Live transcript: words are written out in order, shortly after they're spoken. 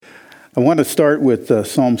I want to start with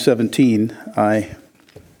Psalm 17.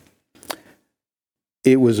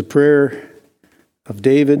 It was a prayer of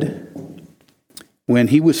David when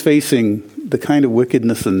he was facing the kind of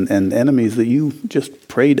wickedness and enemies that you just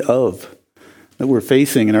prayed of, that we're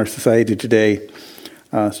facing in our society today.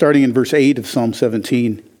 Starting in verse 8 of Psalm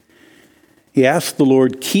 17, he asked the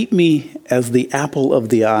Lord, "Keep me as the apple of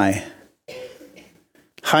the eye.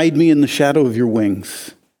 Hide me in the shadow of your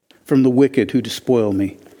wings from the wicked who despoil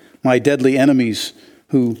me, my deadly enemies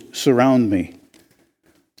who surround me,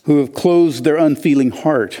 who have closed their unfeeling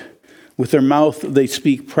heart. With their mouth they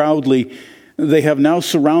speak proudly. They have now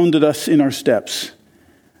surrounded us in our steps.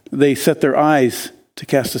 They set their eyes to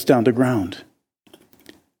cast us down to ground."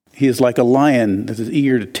 He is like a lion that is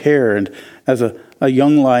eager to tear, and as a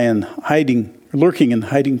young lion lurking in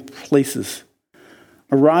hiding places.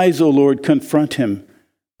 Arise, O Lord, confront him.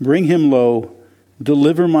 Bring him low.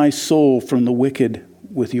 Deliver my soul from the wicked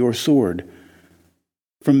with your sword.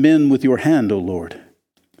 From men with your hand, O Lord.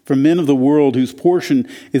 From men of the world whose portion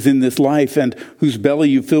is in this life and whose belly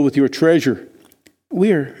you fill with your treasure.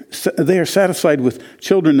 They are satisfied with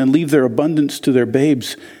children and leave their abundance to their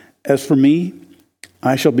babes. As for me,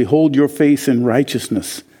 I shall behold your face in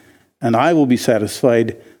righteousness, and I will be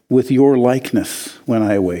satisfied with your likeness when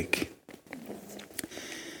I awake.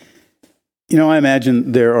 You know, I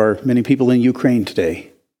imagine there are many people in Ukraine today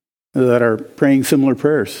that are praying similar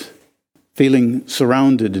prayers, feeling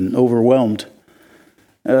surrounded and overwhelmed,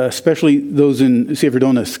 especially those in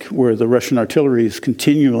Severodonetsk, where the Russian artillery is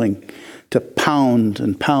continuing to pound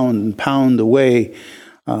and pound and pound away,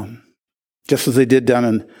 just as they did down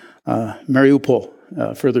in Mariupol,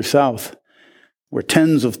 further south, where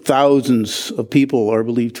tens of thousands of people are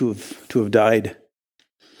believed to have died.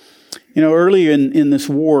 You know, early in this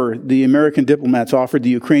war, the American diplomats offered the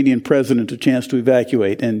Ukrainian president a chance to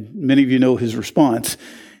evacuate, and many of you know his response.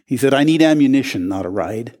 He said, "I need ammunition, not a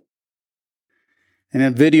ride." And in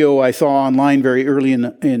a video I saw online very early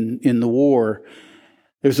in the war,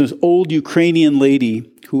 there's this old Ukrainian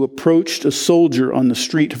lady who approached a soldier on the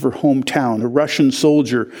street of her hometown, a Russian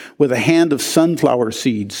soldier with a hand of sunflower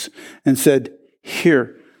seeds, and said,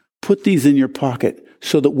 "Here, put these in your pocket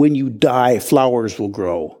so that when you die, flowers will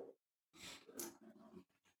grow."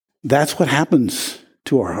 That's what happens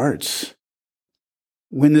to our hearts.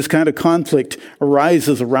 When this kind of conflict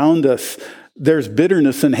arises around us, there's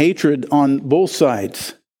bitterness and hatred on both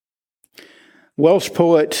sides. Welsh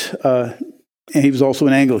poet, and he was also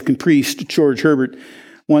an Anglican priest, George Herbert,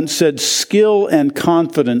 once said, "Skill and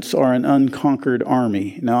confidence are an unconquered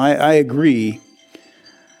army." Now, I agree.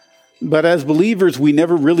 But as believers, we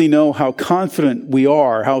never really know how confident we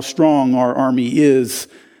are, how strong our army is,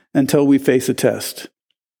 until we face a test,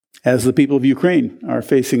 as the people of Ukraine are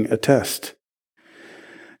facing a test.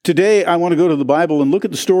 Today, I want to go to the Bible and look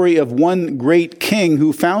at the story of one great king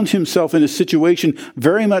who found himself in a situation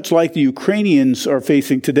very much like the Ukrainians are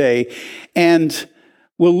facing today. And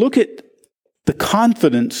we'll look at the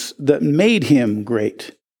confidence that made him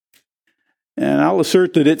great. And I'll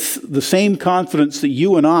assert that it's the same confidence that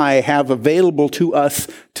you and I have available to us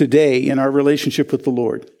today in our relationship with the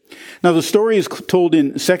Lord. Now, the story is told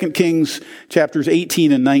in 2 Kings chapters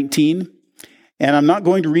 18 and 19. And I'm not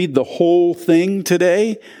going to read the whole thing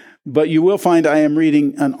today, but you will find I am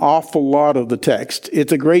reading an awful lot of the text.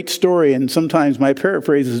 It's a great story, and sometimes my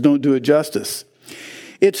paraphrases don't do it justice.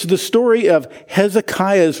 It's the story of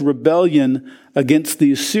Hezekiah's rebellion against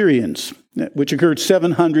the Assyrians, which occurred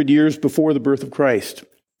 700 years before the birth of Christ.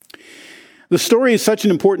 The story is such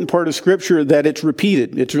an important part of Scripture that it's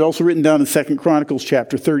repeated. It's also written down in 2 Chronicles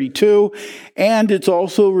chapter 32, and it's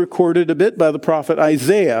also recorded a bit by the prophet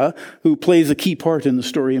Isaiah, who plays a key part in the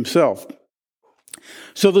story himself.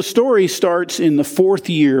 So the story starts in the 4th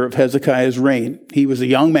year of Hezekiah's reign. He was a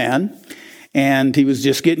young man, and he was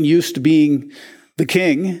just getting used to being the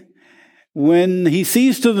king, when he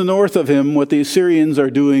sees to the north of him what the Assyrians are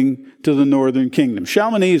doing to the northern kingdom.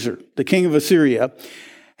 Shalmaneser, the king of Assyria,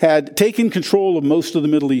 had taken control of most of the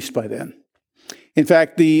Middle East by then. In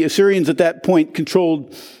fact, the Assyrians at that point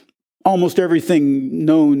controlled almost everything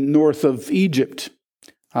known north of Egypt.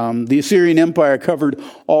 The Assyrian Empire covered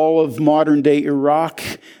all of modern-day Iraq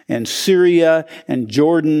and Syria and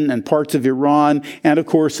Jordan and parts of Iran, and of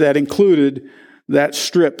course that included that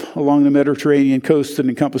strip along the Mediterranean coast that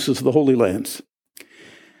encompasses the Holy Lands.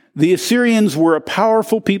 The Assyrians were a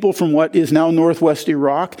powerful people from what is now northwest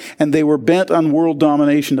Iraq, and they were bent on world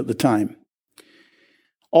domination at the time.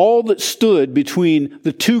 All that stood between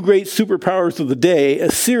the two great superpowers of the day,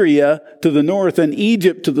 Assyria to the north and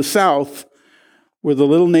Egypt to the south, were the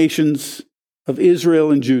little nations of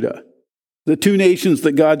Israel and Judah. the two nations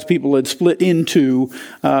that God's people had split into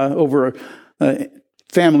over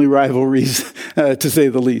family rivalries, to say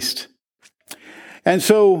the least. And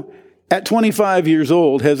so at 25 years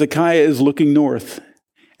old, Hezekiah is looking north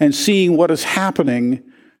and seeing what is happening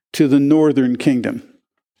to the northern kingdom.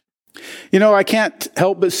 You know, I can't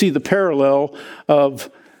help but see the parallel of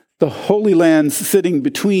the Holy Lands sitting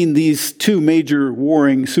between these two major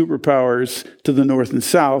warring superpowers to the north and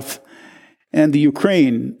south, and the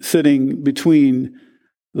Ukraine sitting between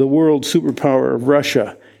the world superpower of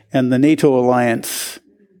Russia and the NATO alliance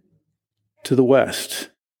to the west.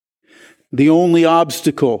 The only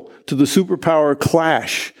obstacle to the superpower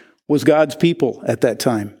clash was God's people at that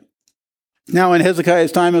time. Now, in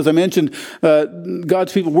Hezekiah's time, as I mentioned,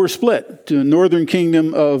 God's people were split to the northern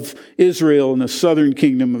kingdom of Israel and the southern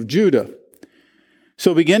kingdom of Judah.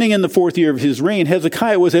 So beginning in the 4th year of his reign,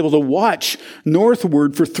 Hezekiah was able to watch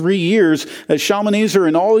northward for 3 years as Shalmaneser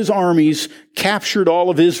and all his armies captured all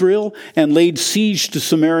of Israel and laid siege to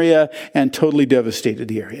Samaria and totally devastated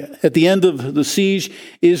the area. At the end of the siege,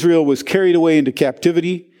 Israel was carried away into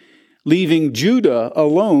captivity, leaving Judah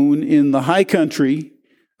alone in the high country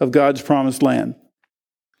of God's promised land.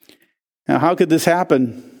 Now, how could this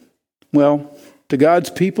happen? Well, to God's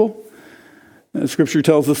people, Scripture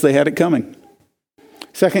tells us they had it coming.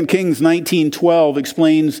 2 Kings 19:12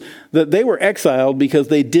 explains that they were exiled because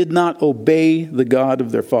they did not obey the God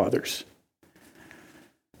of their fathers.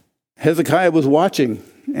 Hezekiah was watching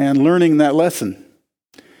and learning that lesson.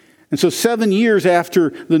 And so 7 years after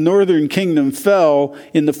the northern kingdom fell,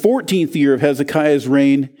 in the 14th year of Hezekiah's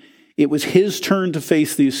reign, it was his turn to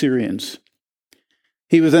face the Assyrians.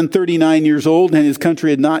 He was then 39 years old, and his country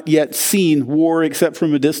had not yet seen war except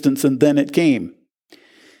from a distance, and then it came.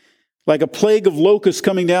 Like a plague of locusts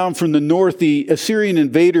coming down from the north, the Assyrian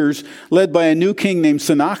invaders, led by a new king named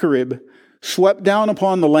Sennacherib, swept down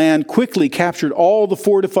upon the land, quickly captured all the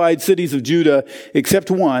fortified cities of Judah except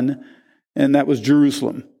one, and that was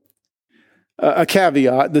Jerusalem. A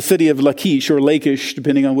caveat, the city of Lachish, or Lachish,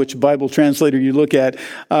 depending on which Bible translator you look at,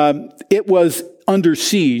 it was under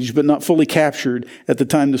siege, but not fully captured at the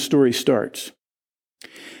time the story starts.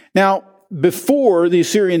 Now, before the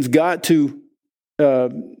Assyrians got to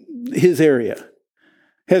his area,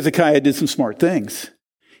 Hezekiah did some smart things.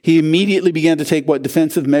 He immediately began to take what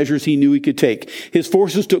defensive measures he knew he could take. His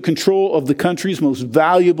forces took control of the country's most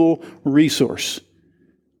valuable resource.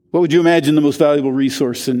 What would you imagine the most valuable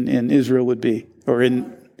resource in Israel would be? Or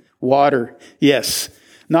in water? Yes.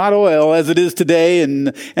 Not oil as it is today,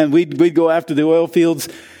 and we'd go after the oil fields.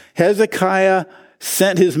 Hezekiah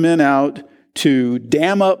sent his men out to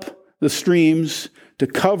dam up the streams, to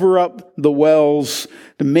cover up the wells,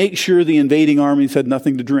 to make sure the invading armies had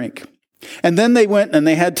nothing to drink. And then they went and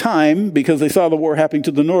they had time, because they saw the war happening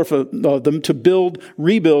to the north of them, to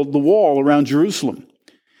rebuild the wall around Jerusalem.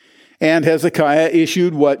 And Hezekiah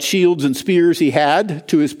issued what shields and spears he had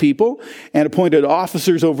to his people and appointed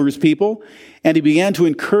officers over his people, and he began to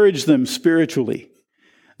encourage them spiritually.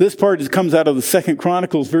 This part comes out of the 2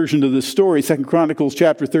 Chronicles version of this story, 2 Chronicles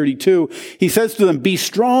chapter 32. He says to them, "Be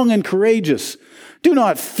strong and courageous. Do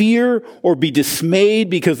not fear or be dismayed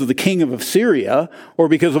because of the king of Assyria or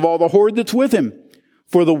because of all the horde that's with him.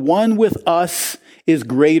 For the one with us is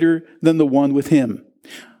greater than the one with him.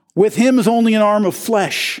 With him is only an arm of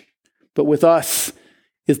flesh, but with us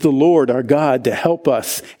is the Lord our God to help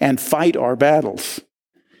us and fight our battles."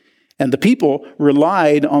 And the people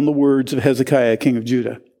relied on the words of Hezekiah, king of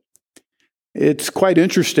Judah. It's quite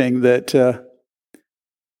interesting that,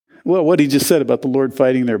 what he just said about the Lord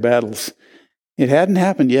fighting their battles. It hadn't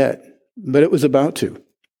happened yet, but it was about to.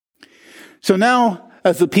 So now,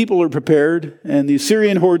 as the people are prepared and the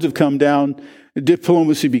Assyrian hordes have come down,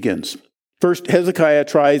 diplomacy begins. First, Hezekiah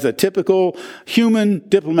tries a typical human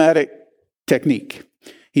diplomatic technique.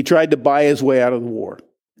 He tried to buy his way out of the war.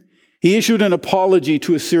 He issued an apology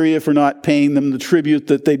to Assyria for not paying them the tribute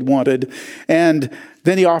that they'd wanted, and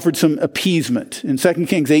then he offered some appeasement. In 2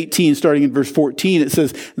 Kings 18, starting in verse 14, it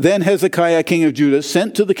says, "Then Hezekiah, king of Judah,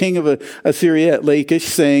 sent to the king of Assyria at Lachish,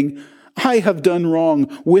 saying, 'I have done wrong.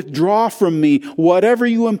 Withdraw from me. Whatever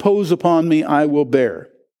you impose upon me, I will bear.'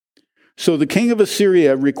 So the king of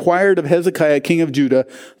Assyria required of Hezekiah, king of Judah,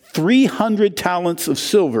 300 talents of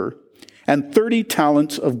silver and 30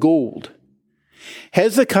 talents of gold.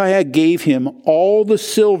 Hezekiah gave him all the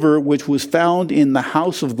silver which was found in the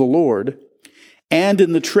house of the Lord and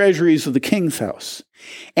in the treasuries of the king's house.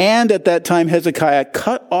 And at that time Hezekiah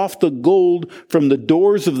cut off the gold from the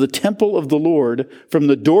doors of the temple of the Lord, from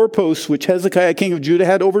the doorposts which Hezekiah king of Judah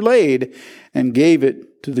had overlaid, and gave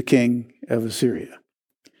it to the king of Assyria."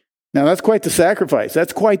 Now that's quite the sacrifice.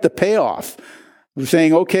 That's quite the payoff. We're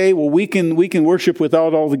saying, okay, well, we can worship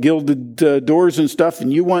without all the gilded doors and stuff,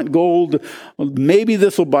 and you want gold. Maybe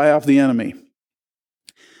this will buy off the enemy.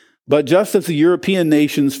 But just as the European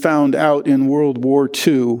nations found out in World War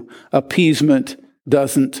II, appeasement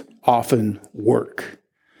doesn't often work.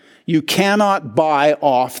 You cannot buy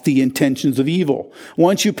off the intentions of evil.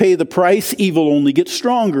 Once you pay the price, evil only gets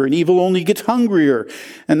stronger and evil only gets hungrier.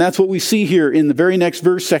 And that's what we see here in the very next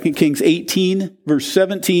verse, 2 Kings 18, verse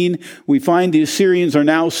 17. We find the Assyrians are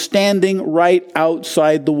now standing right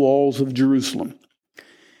outside the walls of Jerusalem.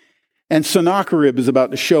 And Sennacherib is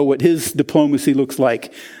about to show what his diplomacy looks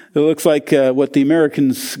like. It looks like what the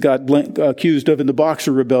Americans got accused of in the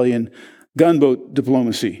Boxer Rebellion, gunboat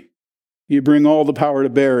diplomacy. You bring all the power to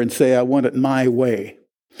bear and say, I want it my way.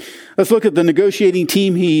 Let's look at the negotiating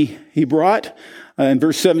team he brought. In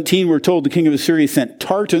verse 17, we're told the king of Assyria sent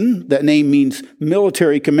Tartan. That name means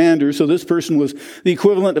military commander. So this person was the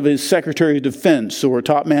equivalent of his secretary of defense or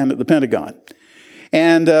top man at the Pentagon.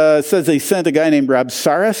 And it says they sent a guy named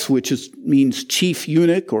Rabsaris, which means chief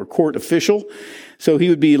eunuch or court official. So he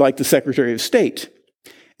would be like the secretary of state.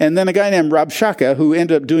 And then a guy named Rabshakeh, who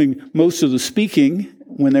ended up doing most of the speaking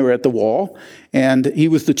when they were at the wall. And he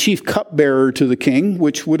was the chief cupbearer to the king,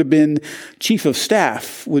 which would have been chief of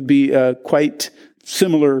staff, would be quite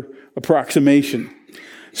similar approximation.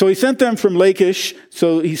 So he sent them from Lachish.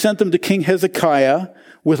 So he sent them to King Hezekiah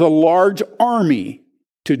with a large army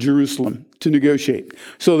to Jerusalem to negotiate.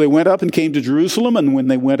 So they went up and came to Jerusalem. And when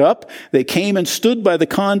they went up, they came and stood by the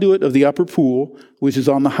conduit of the upper pool, which is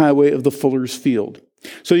on the highway of the Fuller's Field.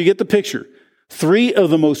 So you get the picture. 3 of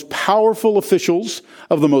the most powerful officials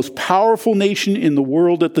of the most powerful nation in the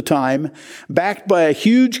world at the time, backed by a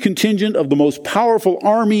huge contingent of the most powerful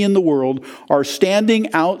army in the world, are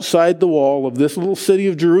standing outside the wall of this little city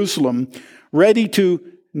of Jerusalem, ready to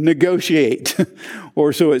negotiate,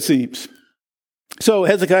 or so it seems. So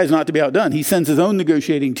Hezekiah is not to be outdone. He sends his own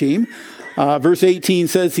negotiating team. Verse 18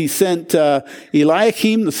 says he sent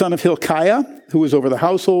Eliakim, the son of Hilkiah, who was over the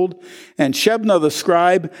household, and Shebna the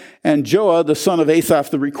scribe, and Joah, the son of Asaph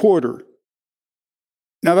the recorder.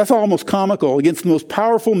 Now that's almost comical. Against the most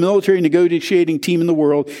powerful military negotiating team in the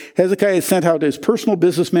world, Hezekiah sent out his personal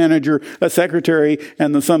business manager, a secretary,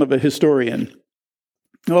 and the son of a historian.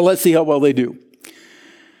 Well, let's see how well they do.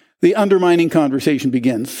 The undermining conversation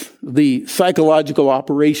begins. The psychological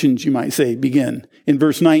operations, you might say, begin. In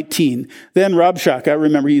verse 19, then Rabshakeh,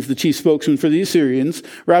 remember he's the chief spokesman for the Assyrians,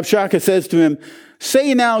 Rabshakeh says to him,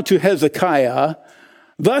 say now to Hezekiah,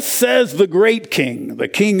 thus says the great king, the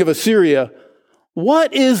king of Assyria,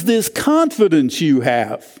 what is this confidence you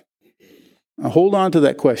have? Now hold on to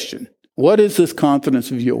that question. What is this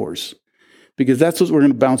confidence of yours? Because that's what we're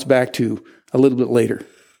going to bounce back to a little bit later.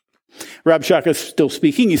 Rabshakeh is still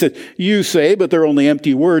speaking. He said, you say, but they're only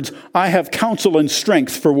empty words, I have counsel and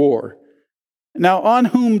strength for war. Now, on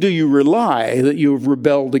whom do you rely that you have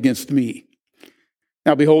rebelled against me?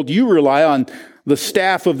 Now, behold, you rely on the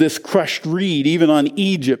staff of this crushed reed, even on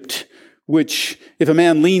Egypt, which, if a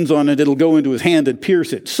man leans on it, it'll go into his hand and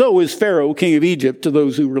pierce it. So is Pharaoh, king of Egypt, to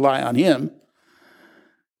those who rely on him.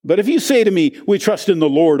 But if you say to me, we trust in the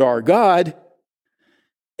Lord our God,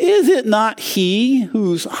 is it not he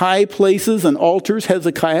whose high places and altars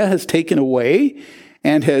Hezekiah has taken away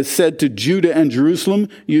and has said to Judah and Jerusalem,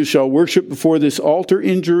 you shall worship before this altar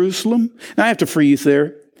in Jerusalem? Now I have to freeze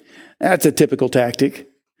there. That's a typical tactic.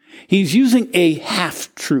 He's using a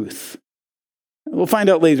half-truth. We'll find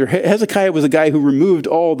out later. Hezekiah was a guy who removed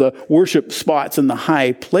all the worship spots in the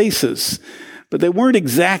high places, but they weren't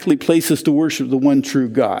exactly places to worship the one true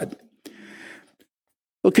God.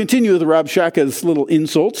 We'll continue with Rabshakeh's little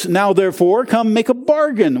insults. Now, therefore, come make a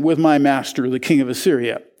bargain with my master, the king of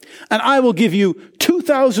Assyria, and I will give you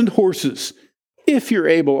 2,000 horses, if you're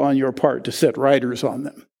able on your part to set riders on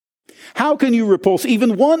them. How can you repulse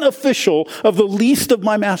even one official of the least of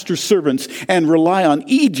my master's servants and rely on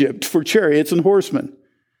Egypt for chariots and horsemen?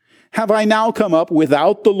 Have I now come up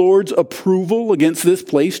without the Lord's approval against this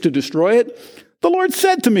place to destroy it? The Lord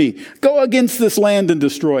said to me, go against this land and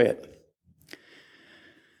destroy it.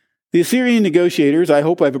 The Assyrian negotiators, I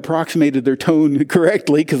hope I've approximated their tone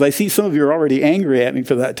correctly, because I see some of you are already angry at me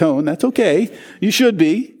for that tone. That's okay. You should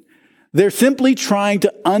be. They're simply trying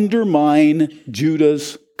to undermine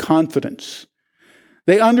Judah's confidence.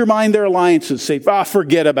 They undermine their alliances, say,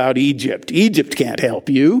 forget about Egypt. Egypt can't help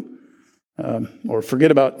you. Or forget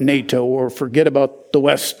about NATO, or forget about the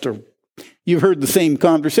West. Or you've heard the same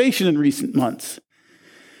conversation in recent months.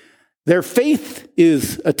 Their faith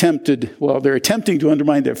is they're attempting to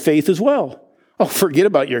undermine their faith as well. Oh, forget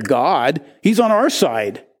about your God. He's on our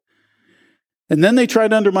side. And then they try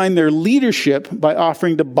to undermine their leadership by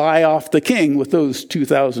offering to buy off the king with those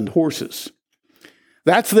 2,000 horses.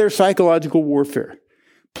 That's their psychological warfare,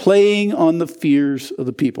 playing on the fears of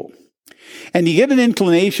the people. And you get an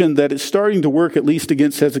inclination that it's starting to work at least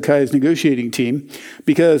against Hezekiah's negotiating team,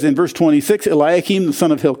 because in verse 26, Eliakim, the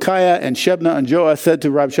son of Hilkiah, and Shebna and Joah said to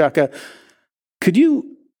Rabshakeh,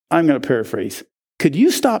 I'm going to paraphrase, could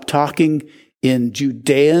you stop talking in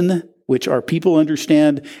Judean, which our people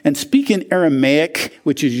understand, and speak in Aramaic,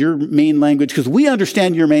 which is your main language, because we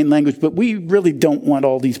understand your main language, but we really don't want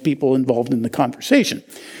all these people involved in the conversation.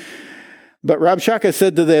 But Rabshakeh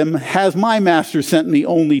said to them, has my master sent me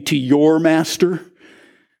only to your master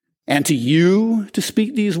and to you to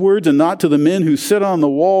speak these words, and not to the men who sit on the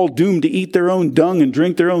wall doomed to eat their own dung and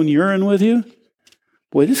drink their own urine with you?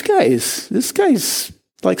 Boy, this guy's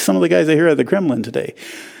like some of the guys I hear at the Kremlin today.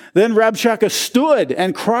 Then Rabshakeh stood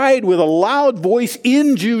and cried with a loud voice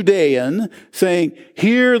in Judean, saying,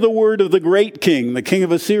 hear the word of the great king, the king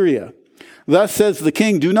of Assyria. Thus says the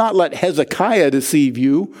king, do not let Hezekiah deceive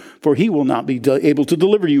you, for he will not be able to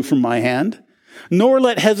deliver you from my hand. Nor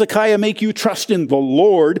let Hezekiah make you trust in the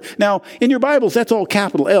Lord. Now, in your Bibles, that's all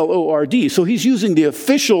capital Lord. So he's using the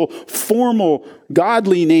official, formal,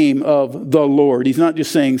 godly name of the Lord. He's not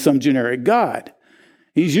just saying some generic God.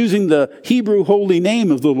 He's using the Hebrew holy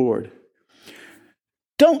name of the Lord.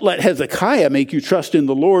 Don't let Hezekiah make you trust in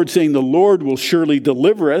the Lord, saying the Lord will surely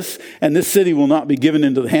deliver us, and this city will not be given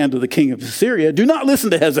into the hand of the king of Assyria. Do not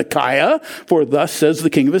listen to Hezekiah, for thus says the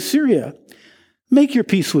king of Assyria, make your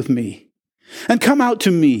peace with me, and come out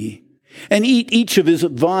to me, and eat each of his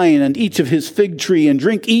vine and each of his fig tree, and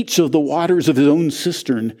drink each of the waters of his own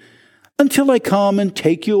cistern, until I come and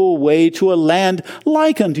take you away to a land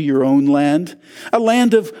like unto your own land, a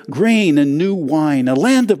land of grain and new wine, a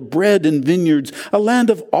land of bread and vineyards, a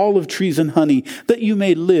land of olive trees and honey, that you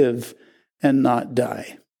may live and not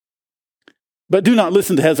die. But do not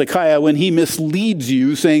listen to Hezekiah when he misleads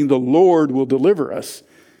you, saying the Lord will deliver us.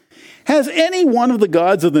 Has any one of the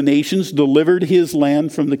gods of the nations delivered his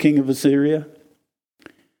land from the king of Assyria?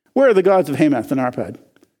 Where are the gods of Hamath and Arpad?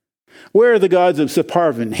 Where are the gods of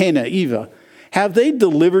Sepharvaim, Hena, Eva? Have they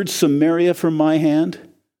delivered Samaria from my hand?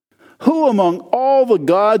 Who among all the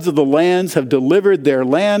gods of the lands have delivered their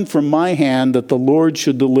land from my hand, that the Lord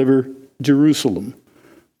should deliver Jerusalem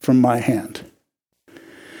from my hand?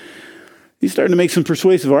 He's starting to make some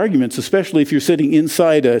persuasive arguments, especially if you're sitting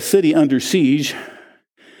inside a city under siege,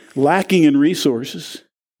 lacking in resources.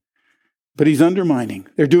 But he's undermining.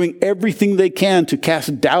 They're doing everything they can to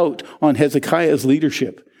cast doubt on Hezekiah's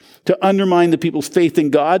leadership, to undermine the people's faith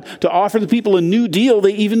in God, to offer the people a new deal.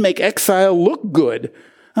 They even make exile look good.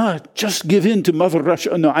 Just give in to Mother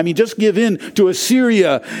Russia. Just give in to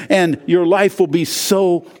Assyria, and your life will be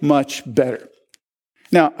so much better.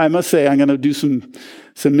 Now, I must say, I'm going to do some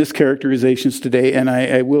mischaracterizations today, and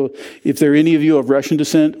I will, if there are any of you of Russian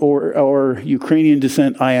descent or Ukrainian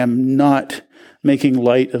descent, I am not making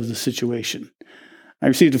light of the situation. I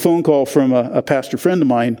received a phone call from a pastor friend of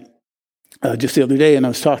mine just the other day, and I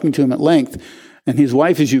was talking to him at length, and his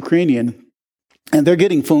wife is Ukrainian, and they're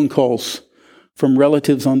getting phone calls from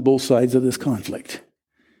relatives on both sides of this conflict.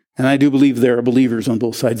 And I do believe there are believers on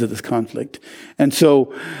both sides of this conflict. And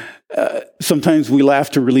so sometimes we laugh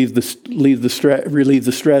to relieve the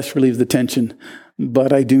stress, relieve the tension,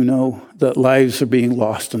 but I do know that lives are being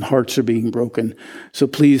lost and hearts are being broken. So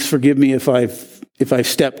please forgive me if I've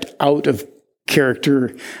stepped out of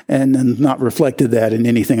character and not reflected that in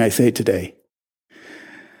anything I say today.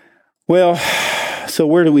 Well, so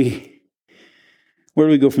where do we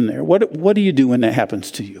go from there? What do you do when that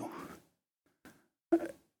happens to you?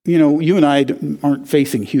 You and I aren't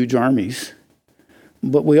facing huge armies,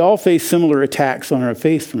 but we all face similar attacks on our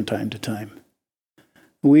faith from time to time.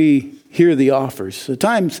 We hear the offers. At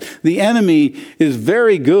times, the enemy is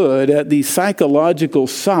very good at the psychological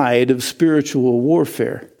side of spiritual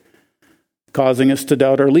warfare, causing us to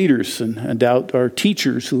doubt our leaders and doubt our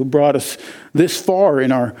teachers who have brought us this far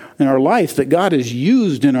in our life that God has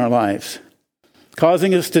used in our lives,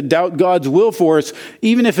 causing us to doubt God's will for us,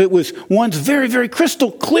 even if it was once very, very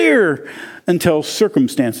crystal clear until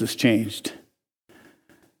circumstances changed.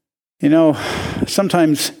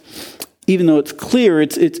 Sometimes, even though it's clear,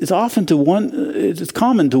 it's often it's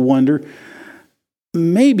common to wonder,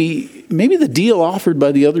 maybe the deal offered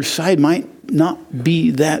by the other side might not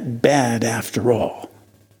be that bad after all.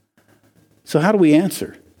 So how do we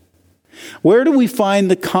answer? Where do we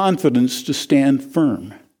find the confidence to stand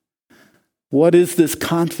firm? What is this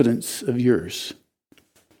confidence of yours?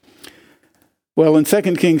 Well, in 2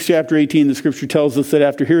 Kings chapter 18, the scripture tells us that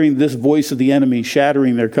after hearing this voice of the enemy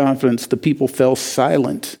shattering their confidence, the people fell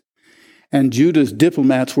silent And Judah's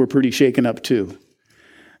diplomats were pretty shaken up too.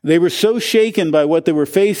 They were so shaken by what they were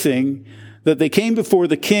facing that they came before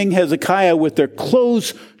the king Hezekiah with their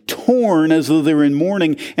clothes torn as though they were in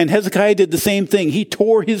mourning. And Hezekiah did the same thing. He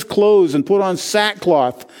tore his clothes and put on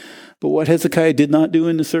sackcloth. But what Hezekiah did not do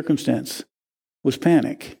in the circumstance was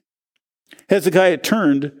panic. Hezekiah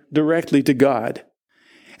turned directly to God.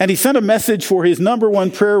 And he sent a message for his number one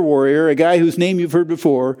prayer warrior, a guy whose name you've heard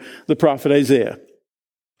before, the prophet Isaiah.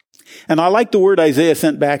 And I like the word Isaiah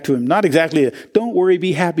sent back to him. Not exactly a don't worry,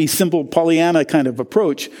 be happy, simple Pollyanna kind of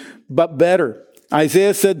approach, but better.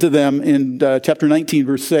 Isaiah said to them in chapter 19,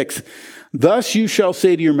 verse 6, "Thus you shall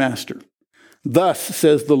say to your master, thus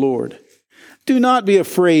says the Lord, do not be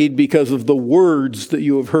afraid because of the words that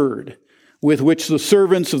you have heard, with which the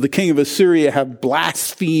servants of the king of Assyria have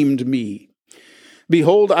blasphemed me.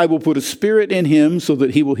 Behold, I will put a spirit in him so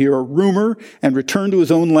that he will hear a rumor and return to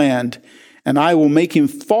his own land, and I will make him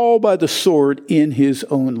fall by the sword in his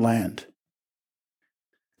own land."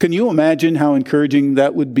 Can you imagine how encouraging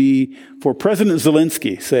that would be for President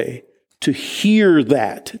Zelensky, say, to hear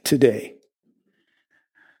that today?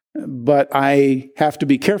 But I have to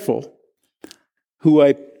be careful who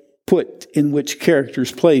I put in which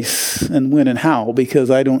character's place and when and how, because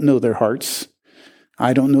I don't know their hearts.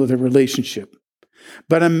 I don't know their relationship.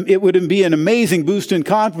 But it would be an amazing boost in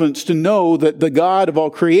confidence to know that the God of all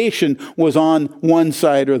creation was on one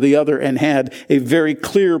side or the other and had a very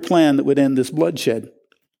clear plan that would end this bloodshed.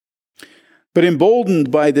 But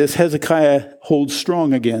emboldened by this, Hezekiah holds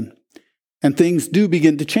strong again. And things do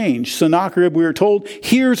begin to change. Sennacherib, we are told,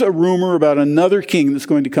 hears a rumor about another king that's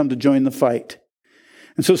going to come to join the fight.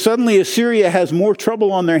 And so suddenly Assyria has more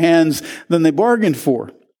trouble on their hands than they bargained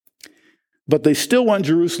for. But they still want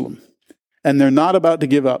Jerusalem. And they're not about to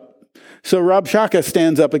give up. So Rabshakeh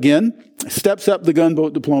stands up again, steps up the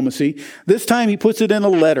gunboat diplomacy. This time he puts it in a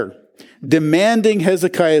letter, demanding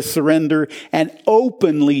Hezekiah's surrender and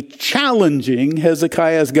openly challenging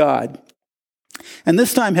Hezekiah's God. And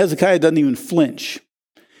this time Hezekiah doesn't even flinch.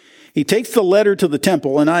 He takes the letter to the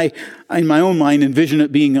temple, and I, in my own mind, envision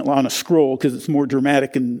it being on a scroll because it's more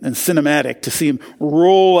dramatic and cinematic to see him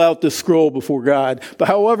roll out the scroll before God. But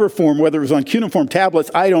however form, whether it was on cuneiform tablets,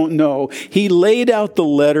 I don't know. He laid out the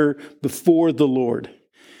letter before the Lord.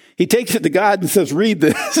 He takes it to God and says, "Read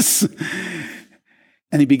this."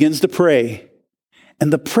 And he begins to pray.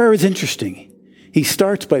 And the prayer is interesting. He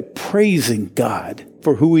starts by praising God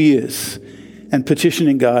for who he is and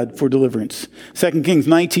petitioning God for deliverance. 2 Kings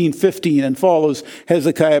 19:15 and follows,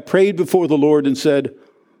 Hezekiah prayed before the Lord and said,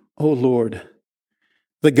 "O Lord,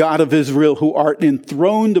 the God of Israel, who art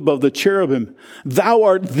enthroned above the cherubim, thou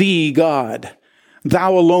art the God,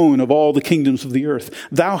 thou alone of all the kingdoms of the earth.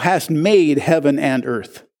 Thou hast made heaven and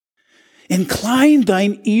earth. Incline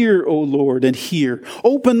thine ear, O Lord, and hear.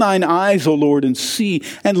 Open thine eyes, O Lord, and see,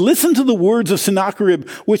 and listen to the words of Sennacherib,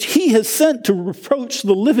 which he has sent to reproach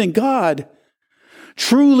the living God.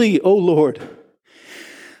 Truly, O Lord,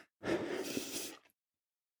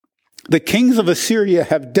 the kings of Assyria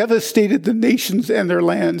have devastated the nations and their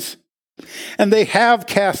lands, and they have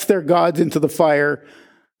cast their gods into the fire,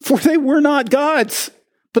 for they were not gods,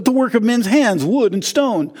 but the work of men's hands, wood and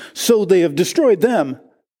stone, so they have destroyed them.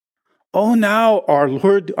 O now, our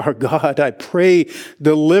Lord, our God, I pray,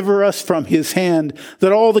 deliver us from his hand,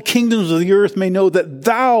 that all the kingdoms of the earth may know that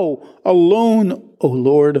thou alone, O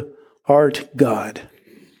Lord, art God."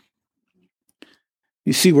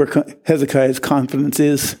 You see where Hezekiah's confidence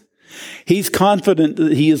is? He's confident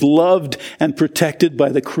that he is loved and protected by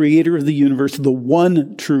the creator of the universe, the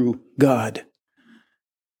one true God.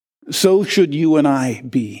 So should you and I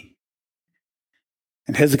be.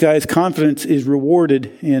 And Hezekiah's confidence is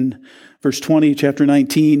rewarded in verse 20, chapter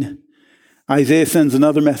 19. Isaiah sends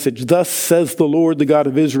another message. "Thus says the Lord, the God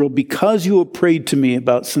of Israel, because you have prayed to me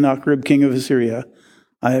about Sennacherib, king of Assyria,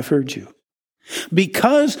 I have heard you.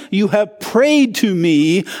 Because you have prayed to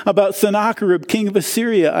me about Sennacherib, king of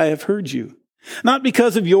Assyria, I have heard you. Not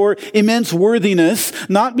because of your immense worthiness,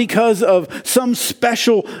 not because of some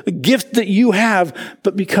special gift that you have,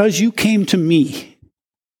 but because you came to me.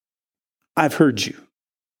 I've heard you.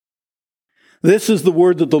 This is the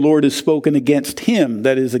word that the Lord has spoken against him,"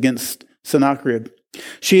 that is, against Sennacherib.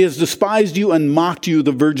 "She has despised you and mocked you,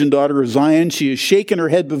 the virgin daughter of Zion. She has shaken her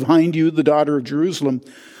head behind you, the daughter of Jerusalem.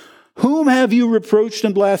 Whom have you reproached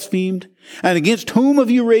and blasphemed? And against whom have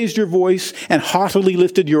you raised your voice and haughtily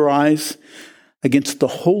lifted your eyes? Against the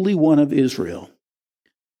Holy One of Israel.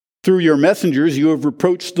 Through your messengers you have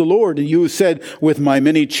reproached the Lord, and you have said, with my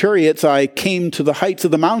many chariots I came to the heights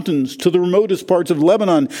of the mountains, to the remotest parts of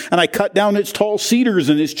Lebanon, and I cut down its tall cedars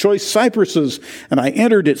and its choice cypresses, and I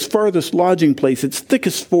entered its farthest lodging place, its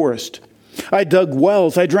thickest forest. I dug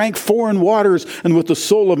wells, I drank foreign waters, and with the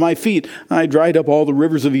sole of my feet, I dried up all the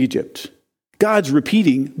rivers of Egypt. God's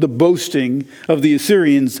repeating the boasting of the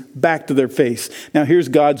Assyrians back to their face. Now here's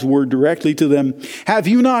God's word directly to them. Have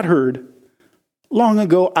you not heard? Long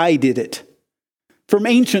ago I did it. From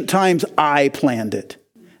ancient times I planned it.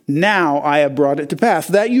 Now I have brought it to pass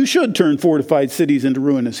that you should turn fortified cities into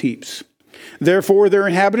ruinous heaps. Therefore their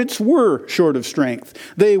inhabitants were short of strength.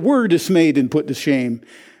 They were dismayed and put to shame.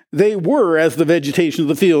 They were as the vegetation of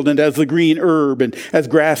the field and as the green herb and as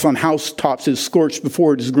grass on housetops is scorched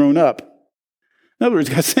before it is grown up. In other words,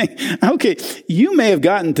 God's saying, okay, you may have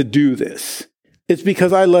gotten to do this. It's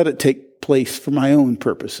because I let it take place for my own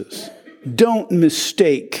purposes. Don't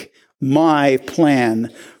mistake my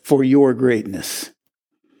plan for your greatness.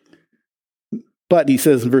 But he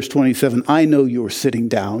says in verse 27, I know you're sitting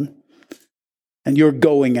down and you're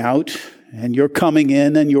going out and you're coming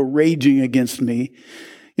in and you're raging against me.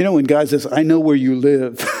 You know, when God says, I know where you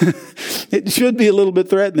live, it should be a little bit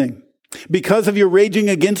threatening. Because of your raging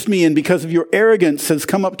against me and because of your arrogance has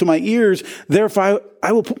come up to my ears, therefore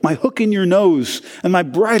I will put my hook in your nose and my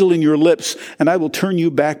bridle in your lips, and I will turn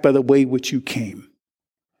you back by the way which you came.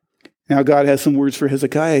 Now God has some words for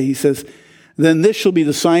Hezekiah. He says, then this shall be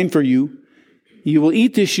the sign for you. You will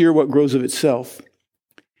eat this year what grows of itself.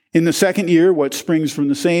 In the second year, what springs from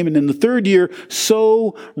the same. And in the third year,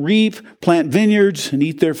 sow, reap, plant vineyards, and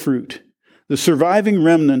eat their fruit. The surviving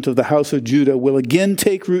remnant of the house of Judah will again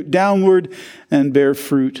take root downward and bear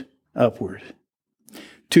fruit upward.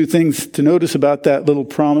 Two things to notice about that little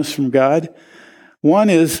promise from God. One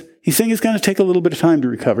is, he's saying it's going to take a little bit of time to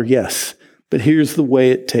recover, yes. But here's the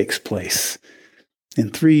way it takes place. In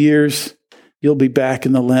 3 years, you'll be back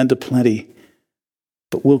in the land of plenty.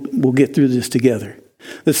 But we'll get through this together.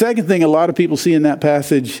 The second thing a lot of people see in that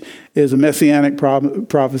passage is a messianic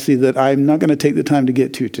prophecy that I'm not going to take the time to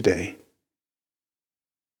get to today.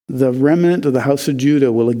 The remnant of the house of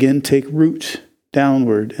Judah will again take root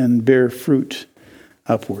downward and bear fruit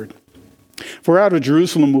upward. For out of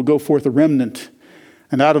Jerusalem will go forth a remnant,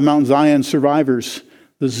 and out of Mount Zion survivors.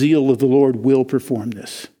 The zeal of the Lord will perform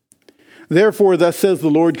this. Therefore, thus says the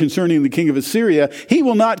Lord concerning the king of Assyria, he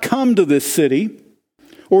will not come to this city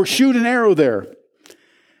or shoot an arrow there.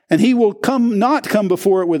 And he will not come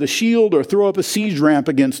before it with a shield or throw up a siege ramp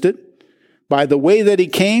against it. By the way that he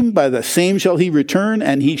came, by the same shall he return,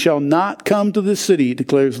 and he shall not come to this city,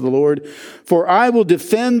 declares the Lord. For I will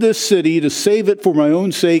defend this city to save it for my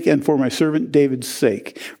own sake and for my servant David's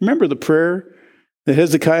sake. Remember the prayer that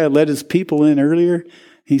Hezekiah led his people in earlier?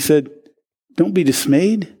 He said, don't be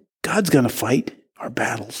dismayed. God's going to fight our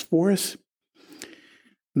battles for us.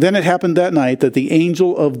 Then it happened that night that the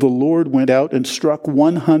angel of the Lord went out and struck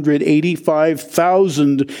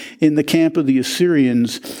 185,000 in the camp of the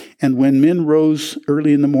Assyrians. And when men rose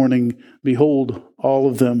early in the morning, behold, all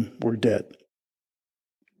of them were dead.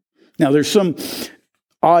 Now there's some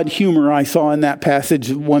odd humor I saw in that passage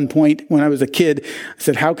at one point when I was a kid. I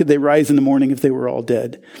said, how could they rise in the morning if they were all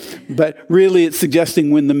dead? But really it's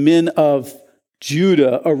suggesting when the men of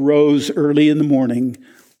Judah arose early in the morning,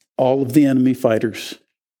 all of the enemy fighters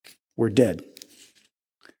were dead.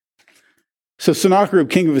 So Sennacherib,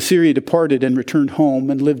 king of Assyria, departed and returned home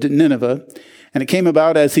and lived at Nineveh. And it came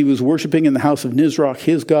about as he was worshiping in the house of Nisroch,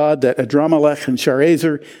 his god, that Adramelech and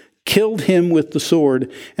Sharezer killed him with the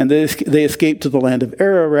sword. And they escaped to the land of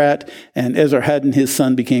Ararat. And Esarhaddon, his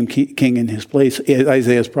son, became king in his place.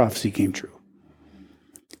 Isaiah's prophecy came true.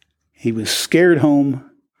 He was scared home,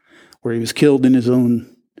 where he was killed in his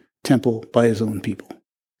own temple by his own people.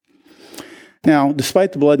 Now,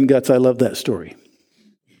 despite the blood and guts, I love that story.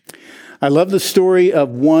 I love the story of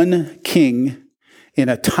one king in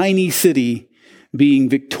a tiny city being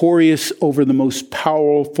victorious over the most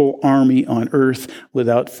powerful army on earth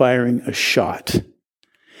without firing a shot.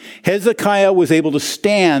 Hezekiah was able to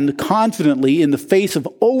stand confidently in the face of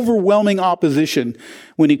overwhelming opposition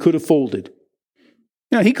when he could have folded.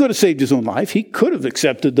 You know, he could have saved his own life. He could have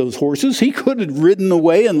accepted those horses. He could have ridden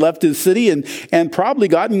away and left his city and probably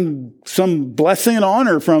gotten some blessing and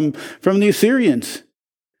honor from the Assyrians.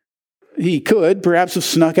 He could perhaps have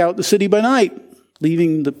snuck out the city by night,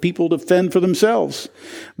 leaving the people to fend for themselves.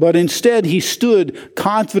 But instead, he stood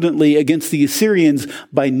confidently against the Assyrians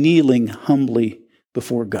by kneeling humbly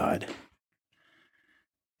before God.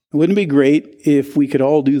 Wouldn't it be great if we could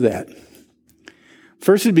all do that?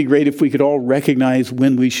 First, it'd be great if we could all recognize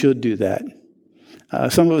when we should do that.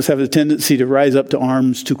 Some of us have a tendency to rise up to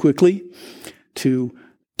arms too quickly, to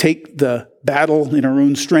take the battle in our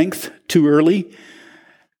own strength too early,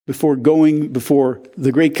 before going before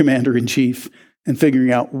the great commander-in-chief and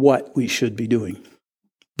figuring out what we should be doing.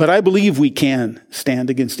 But I believe we can stand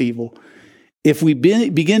against evil if we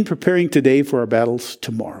begin preparing today for our battles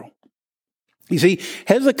tomorrow. You see,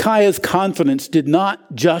 Hezekiah's confidence did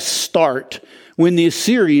not just start when the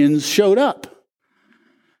Assyrians showed up.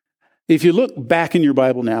 If you look back in your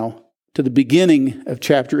Bible now to the beginning of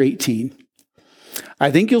chapter 18,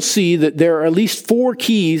 I think you'll see that there are at least 4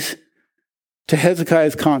 keys to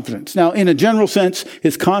Hezekiah's confidence. Now, in a general sense,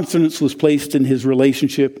 his confidence was placed in his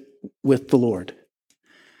relationship with the Lord,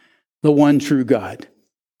 the one true God.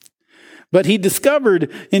 But he discovered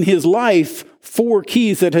in his life 4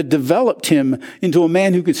 keys that had developed him into a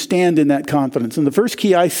man who could stand in that confidence. And the first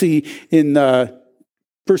key I see in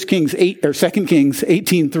 2 Kings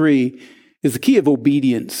 18:3 is the key of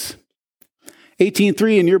obedience.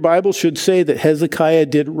 18:3 in your Bible should say that Hezekiah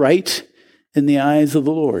did right in the eyes of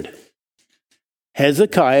the Lord.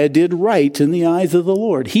 Hezekiah did right in the eyes of the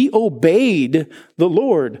Lord. He obeyed the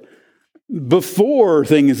Lord before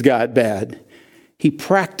things got bad. He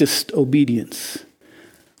practiced obedience,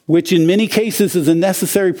 which in many cases is a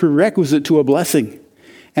necessary prerequisite to a blessing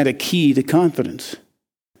and a key to confidence.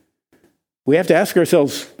 We have to ask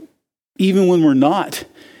ourselves, even when we're not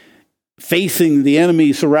facing the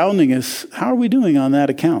enemy surrounding us, how are we doing on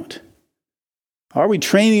that account? Are we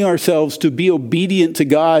training ourselves to be obedient to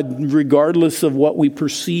God regardless of what we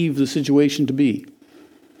perceive the situation to be?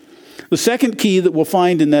 The second key that we'll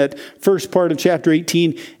find in that first part of chapter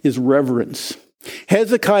 18 is reverence.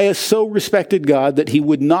 Hezekiah so respected God that he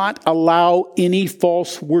would not allow any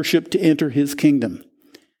false worship to enter his kingdom.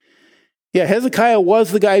 Yeah, Hezekiah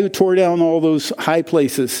was the guy who tore down all those high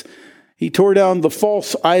places. He tore down the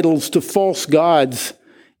false idols to false gods,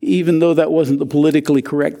 even though that wasn't the politically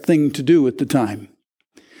correct thing to do at the time.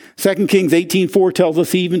 2 Kings 18:4 tells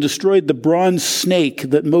us he even destroyed the bronze snake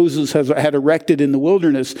that Moses had erected in the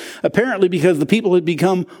wilderness, apparently because the people had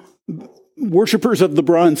become worshipers of the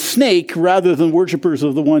bronze snake rather than worshipers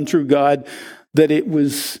of the one true God that it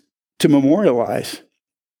was to memorialize.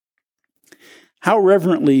 How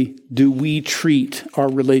reverently do we treat our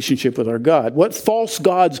relationship with our God? What false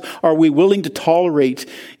gods are we willing to tolerate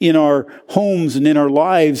in our homes and in our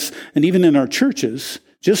lives and even in our churches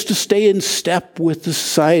just to stay in step with the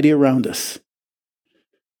society around us?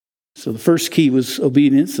 So the first key was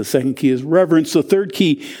obedience. The second key is reverence. The third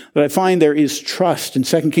key that I find there is trust. In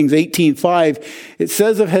 2 Kings 18:5, it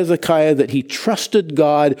says of Hezekiah that he trusted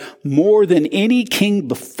God more than any king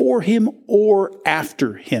before him or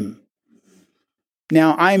after him.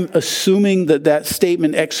 Now, I'm assuming that that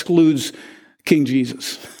statement excludes King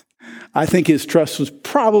Jesus. I think his trust was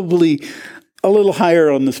probably a little higher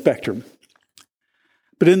on the spectrum.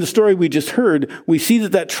 But in the story we just heard, we see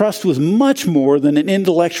that that trust was much more than an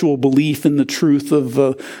intellectual belief in the truth of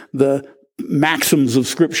the maxims of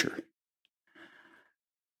Scripture.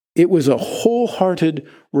 It was a wholehearted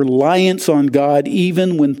reliance on God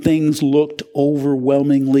even when things looked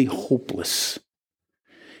overwhelmingly hopeless.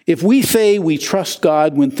 If we say we trust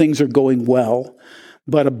God when things are going well,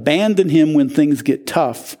 but abandon Him when things get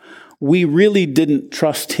tough, we really didn't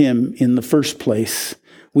trust Him in the first place.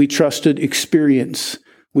 We trusted experience.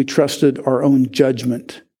 We trusted our own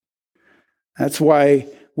judgment. That's why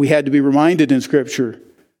we had to be reminded in Scripture,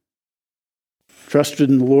 trust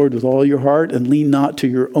in the Lord with all your heart and lean not to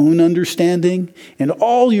your own understanding. In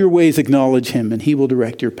all your ways acknowledge Him and He will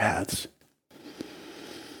direct your paths.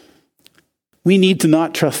 We need to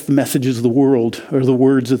not trust the messages of the world or the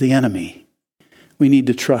words of the enemy. We need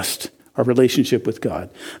to trust our relationship with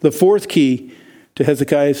God. The fourth key to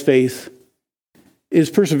Hezekiah's faith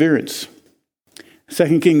is perseverance.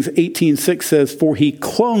 2 Kings 18:6 says, "For he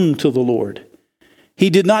clung to the Lord.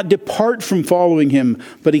 He did not depart from following him,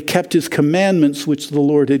 but he kept his commandments which the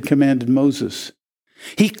Lord had commanded Moses."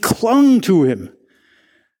 He clung to him.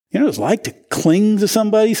 You know what it's like to cling to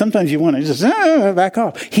somebody? Sometimes you want to just back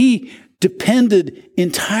off. He depended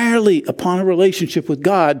entirely upon a relationship with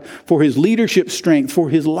God for his leadership strength,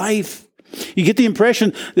 for his life. You get the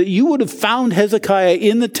impression that you would have found Hezekiah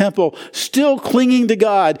in the temple still clinging to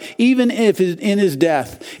God, even if in his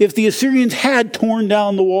death. If the Assyrians had torn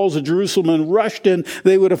down the walls of Jerusalem and rushed in,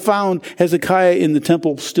 they would have found Hezekiah in the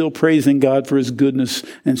temple still praising God for his goodness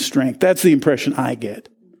and strength. That's the impression I get.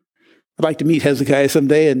 I'd like to meet Hezekiah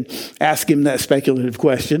someday and ask him that speculative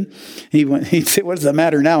question. He'd say, "What does that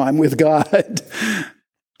matter now? I'm with God."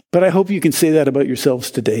 But I hope you can say that about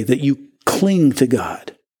yourselves today, that you cling to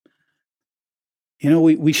God. You know,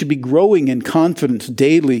 we should be growing in confidence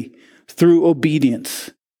daily through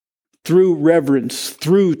obedience, through reverence,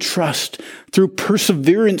 through trust, through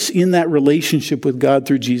perseverance in that relationship with God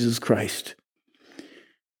through Jesus Christ.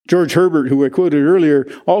 George Herbert, who I quoted earlier,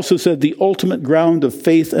 also said the ultimate ground of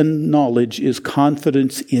faith and knowledge is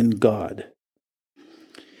confidence in God.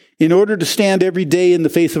 In order to stand every day in the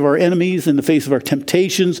face of our enemies, in the face of our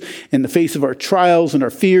temptations, in the face of our trials and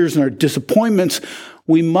our fears and our disappointments,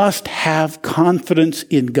 we must have confidence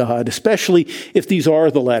in God, especially if these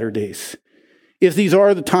are the latter days. If these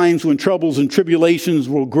are the times when troubles and tribulations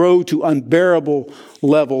will grow to unbearable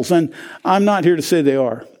levels. And I'm not here to say they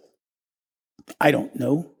are. I don't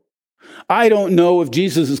know. I don't know if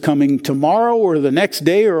Jesus is coming tomorrow or the next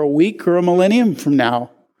day or a week or a millennium from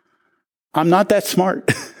now. I'm not that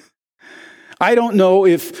smart. I don't know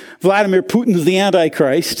if Vladimir Putin is the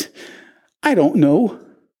Antichrist. I don't know.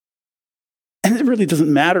 And it really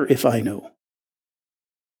doesn't matter if I know.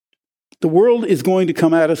 The world is going to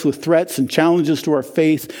come at us with threats and challenges to our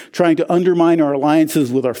faith, trying to undermine our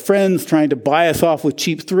alliances with our friends, trying to buy us off with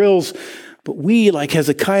cheap thrills. But we, like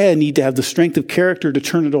Hezekiah, need to have the strength of character to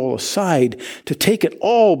turn it all aside, to take it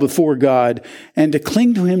all before God, and to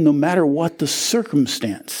cling to him no matter what the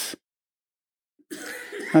circumstance.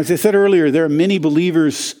 As I said earlier, there are many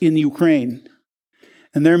believers in Ukraine,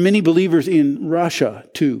 and there are many believers in Russia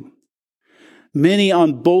too. Many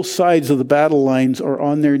on both sides of the battle lines are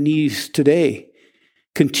on their knees today,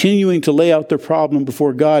 continuing to lay out their problem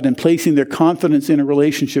before God and placing their confidence in a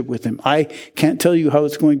relationship with him. I can't tell you how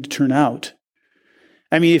it's going to turn out.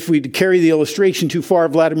 I mean, if we'd carry the illustration too far,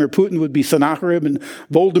 Vladimir Putin would be Sennacherib and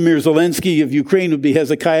Volodymyr Zelensky of Ukraine would be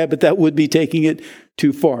Hezekiah, but that would be taking it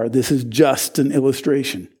too far. This is just an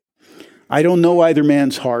illustration. I don't know either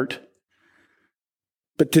man's heart,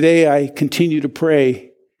 but today I continue to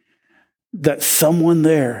pray that someone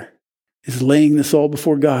there is laying this all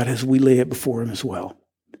before God as we lay it before him as well.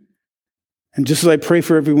 And just as I pray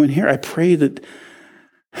for everyone here, I pray that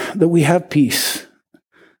we have peace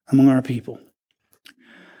among our people.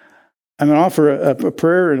 I'm going to offer a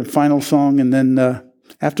prayer and a final song, and then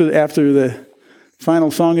after the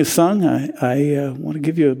final song is sung, I want to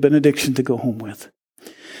give you a benediction to go home with.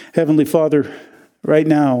 Heavenly Father, right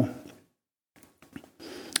now,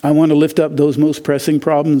 I want to lift up those most pressing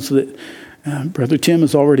problems that Brother Tim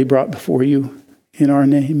has already brought before you in our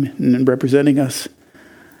name and in representing us.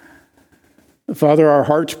 Father, our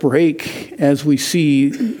hearts break as we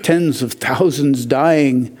see tens of thousands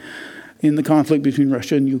dying in the conflict between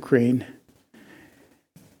Russia and Ukraine.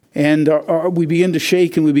 And we begin to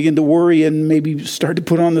shake and we begin to worry and maybe start to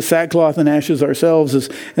put on the sackcloth and ashes ourselves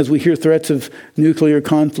as we hear threats of nuclear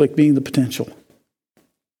conflict being the potential.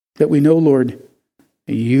 That we know, Lord,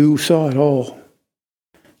 you saw it all.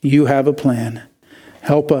 You have a plan.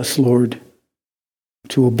 Help us, Lord,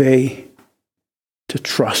 to obey, to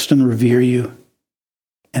trust and revere you,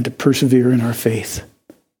 and to persevere in our faith.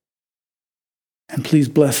 And please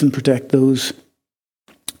bless and protect those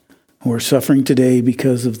who are suffering today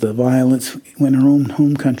because of the violence in our own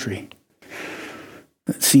home country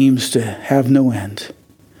that seems to have no end.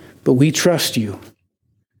 But we trust you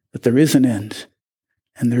that there is an end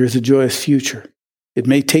and there is a joyous future. It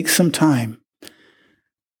may take some time.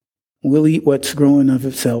 We'll eat what's growing of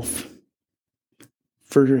itself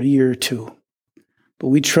for a year or two. But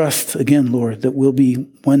we trust, again, Lord, that we'll be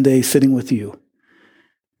one day sitting with you,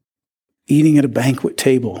 eating at a banquet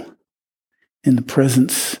table in the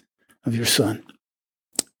presence of your Son.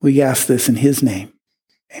 We ask this in his name.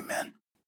 Amen.